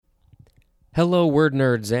Hello, word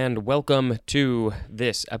nerds, and welcome to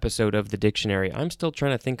this episode of the dictionary. I'm still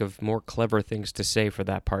trying to think of more clever things to say for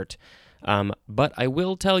that part. But I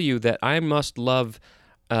will tell you that I must love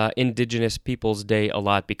Indigenous Peoples Day a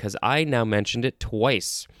lot because I now mentioned it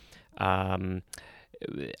twice.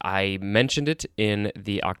 I mentioned it in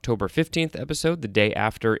the October 15th episode, the day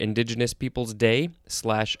after Indigenous Peoples Day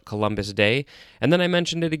 / Columbus Day, and then I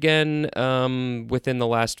mentioned it again within the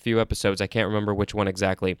last few episodes. I can't remember which one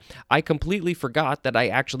exactly. I completely forgot that I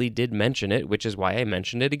actually did mention it, which is why I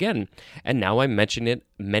mentioned it again, and now I'm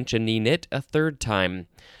mentioning it a third time.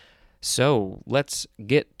 So, let's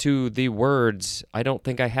get to the words. I don't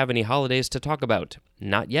think I have any holidays to talk about.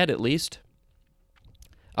 Not yet, at least.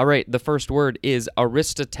 All right, the first word is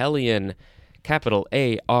Aristotelian, capital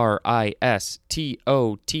Aristotelian.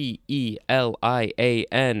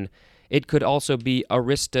 It could also be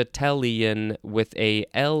Aristotelian with a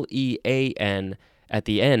Lean at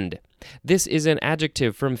the end. This is an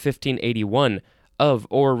adjective from 1581 of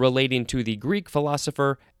or relating to the Greek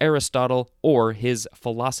philosopher Aristotle or his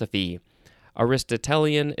philosophy.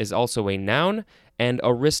 Aristotelian is also a noun, and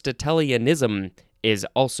Aristotelianism is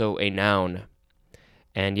also a noun.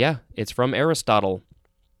 And yeah, it's from Aristotle.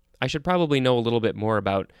 I should probably know a little bit more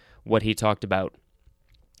about what he talked about,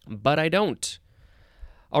 but I don't.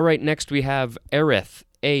 All right, next we have arith,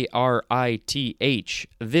 Arith.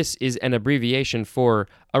 This is an abbreviation for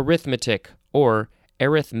arithmetic or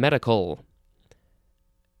arithmetical.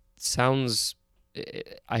 Sounds,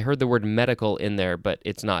 I heard the word medical in there, but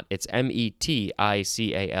it's not. It's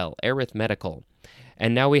Metical, arithmetical.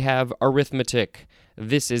 And now we have arithmetic.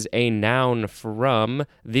 This is a noun from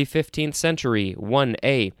the 15th century,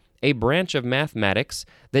 1a, a branch of mathematics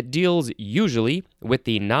that deals usually with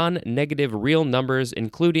the non-negative real numbers,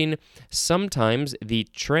 including sometimes the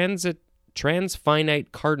transfinite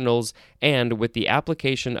cardinals, and with the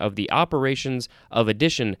application of the operations of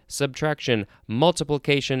addition, subtraction,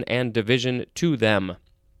 multiplication, and division to them.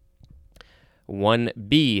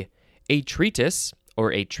 1b, a treatise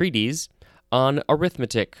or a treatise on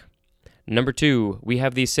arithmetic. Number 2, we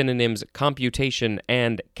have the synonyms computation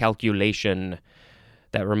and calculation.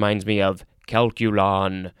 That reminds me of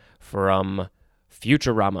calculon from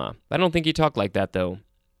Futurama. I don't think he talked like that, though.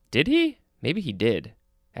 Did he? Maybe he did.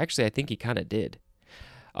 Actually, I think he kind of did.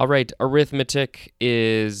 All right, arithmetic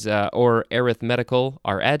is, or arithmetical,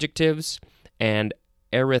 are adjectives, and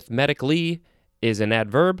arithmetically is an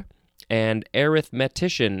adverb, and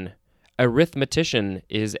arithmetician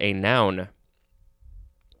is a noun.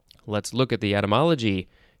 Let's look at the etymology.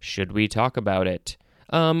 Should we talk about it?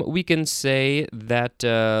 We can say that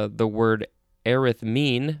the word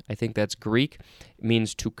arithmene, I think that's Greek,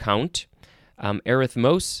 means to count.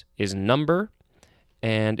 Arithmos is number,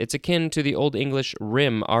 and it's akin to the Old English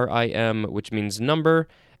rim, R-I-M, which means number,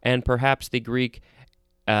 and perhaps the Greek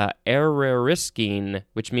areriskine,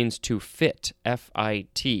 which means to fit,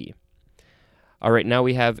 F-I-T. All right, now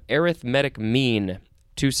we have arithmetic mean,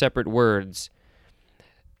 two separate words.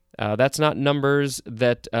 That's not numbers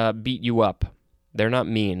that beat you up. They're not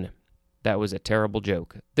mean. That was a terrible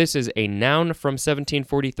joke. This is a noun from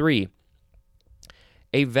 1743.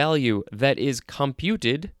 A value that is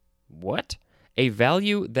computed... What? A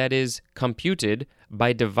value that is computed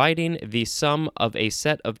by dividing the sum of a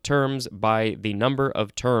set of terms by the number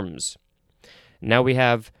of terms. Now we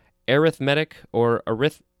have arithmetic or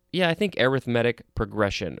arithmetic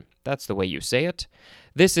progression. That's the way you say it.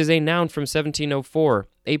 This is a noun from 1704,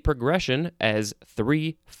 a progression as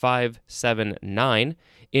 3, 5, 7, 9,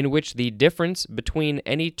 in which the difference between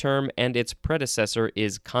any term and its predecessor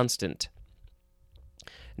is constant.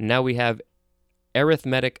 Now we have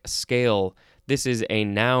arithmetic scale. This is a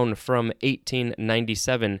noun from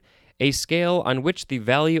 1897, a scale on which the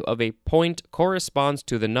value of a point corresponds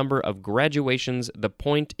to the number of graduations the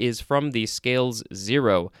point is from the scale's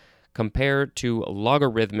 0, compared to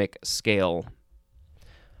logarithmic scale.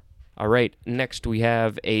 All right, next we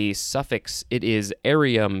have a suffix. It is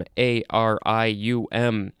arium,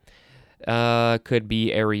 A-R-I-U-M. Could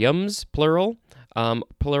be ariums, plural.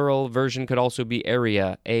 Plural version could also be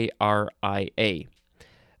area, A-R-I-A.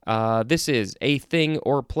 This is a thing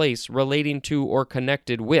or place relating to or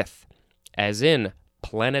connected with, as in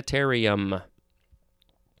planetarium.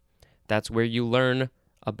 That's where you learn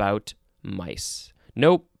about mice.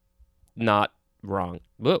 Nope, not wrong.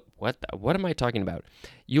 What am I talking about?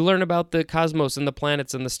 You learn about the cosmos and the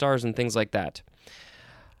planets and the stars and things like that.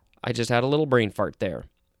 I just had a little brain fart there.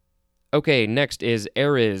 Okay, next is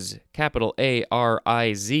ARIZ, capital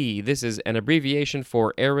A-R-I-Z. This is an abbreviation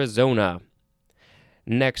for Arizona.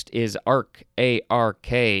 Next is ARK,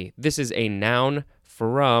 A-R-K. This is a noun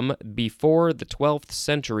from before the 12th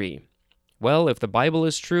century. Well, if the Bible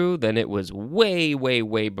is true, then it was way, way,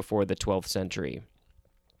 way before the 12th century.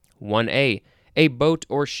 1a. A boat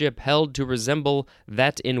or ship held to resemble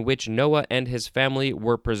that in which Noah and his family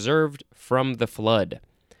were preserved from the flood.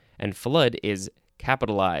 And flood is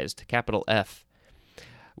capitalized, capital F.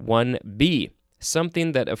 1b.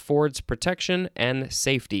 Something that affords protection and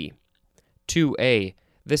safety. 2a.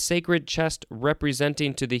 The sacred chest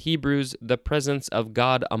representing to the Hebrews the presence of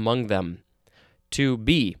God among them.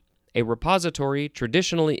 2b. A repository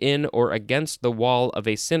traditionally in or against the wall of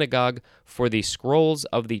a synagogue for the scrolls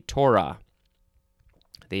of the Torah.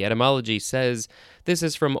 The etymology says this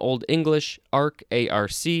is from Old English arc,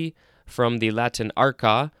 A-R-C, from the Latin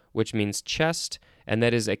arca, which means chest, and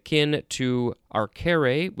that is akin to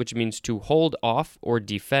arcere, which means to hold off or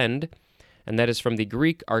defend, and that is from the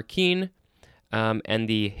Greek archein, and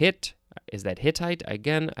the is that Hittite?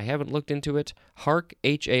 Again, I haven't looked into it. Hark,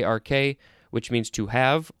 H-A-R-K, which means to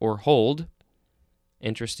have or hold.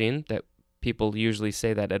 Interesting that people usually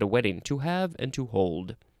say that at a wedding, to have and to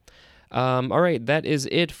hold. All right, that is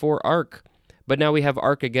it for ARC. But now we have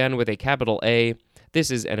ARC again with a capital A.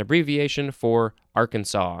 This is an abbreviation for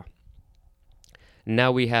Arkansas.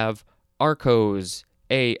 Now we have Arcose,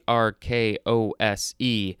 A-R-K-O-S-E.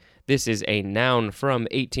 This is a noun from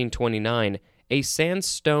 1829, a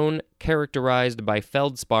sandstone characterized by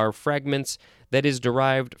feldspar fragments that is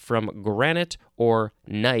derived from granite or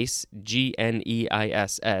gneiss,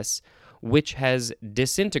 G-N-E-I-S-S, which has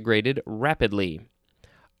disintegrated rapidly.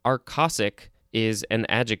 Arcosic is an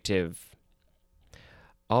adjective.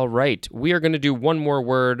 All right, we are going to do one more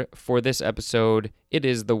word for this episode. It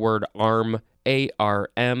is the word arm,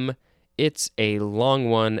 A-R-M. It's a long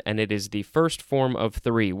one, and it is the first form of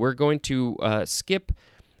 3. We're going to skip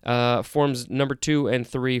forms number 2 and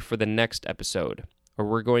 3 for the next episode, or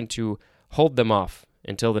we're going to hold them off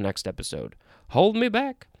until the next episode. Hold me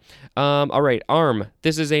back. All right, arm.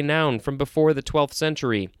 This is a noun from before the 12th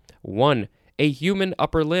century. 1. A human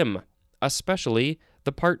upper limb, especially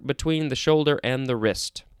the part between the shoulder and the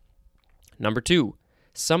wrist. Number 2.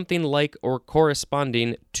 Something like or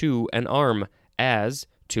corresponding to an arm, as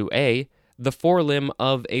 2a, the forelimb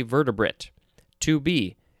of a vertebrate.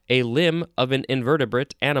 2b, a limb of an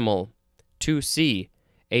invertebrate animal. 2c,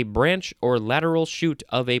 a branch or lateral shoot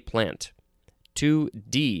of a plant.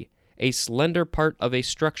 2d, a slender part of a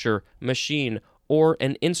structure, machine, or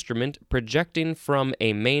an instrument projecting from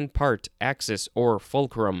a main part, axis, or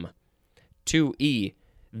fulcrum. 2e,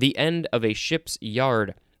 the end of a ship's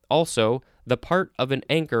yard, also the part of an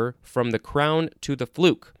anchor from the crown to the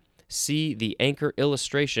fluke. See the anchor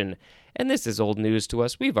illustration. And this is old news to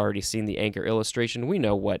us. We've already seen the anchor illustration. We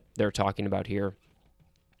know what they're talking about here.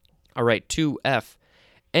 All right, 2f,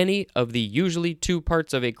 any of the usually 2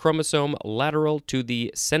 parts of a chromosome lateral to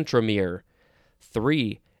the centromere.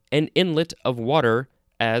 3, an inlet of water,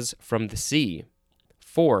 as from the sea.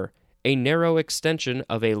 4, a narrow extension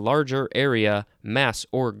of a larger area, mass,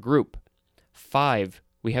 or group. 5,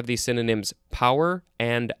 we have the synonyms power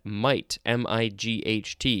and might,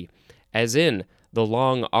 M-I-G-H-T, as in the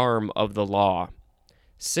long arm of the law.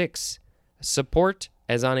 6, support,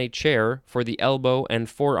 as on a chair, for the elbow and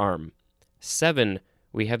forearm. 7,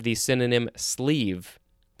 we have the synonym sleeve.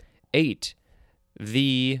 8,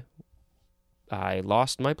 I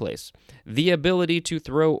lost my place. The ability to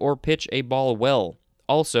throw or pitch a ball well.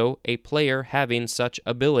 Also, a player having such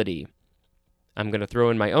ability. I'm going to throw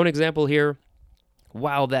in my own example here.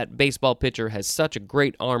 Wow, that baseball pitcher has such a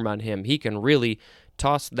great arm on him. He can really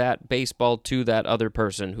toss that baseball to that other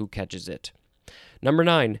person who catches it. Number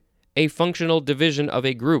 9, a functional division of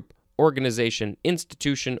a group, organization,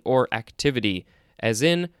 institution, or activity, as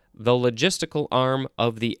in the logistical arm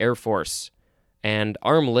of the Air Force. And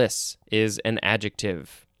armless is an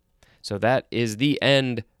adjective. So that is the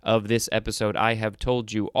end of this episode. I have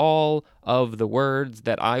told you all of the words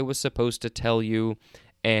that I was supposed to tell you,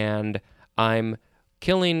 and I'm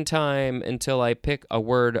killing time until I pick a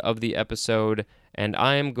word of the episode, and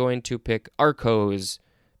I'm going to pick arcose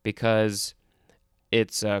because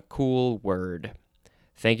it's a cool word.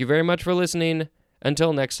 Thank you very much for listening.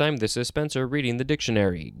 Until next time, this is Spencer reading the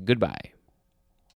dictionary. Goodbye.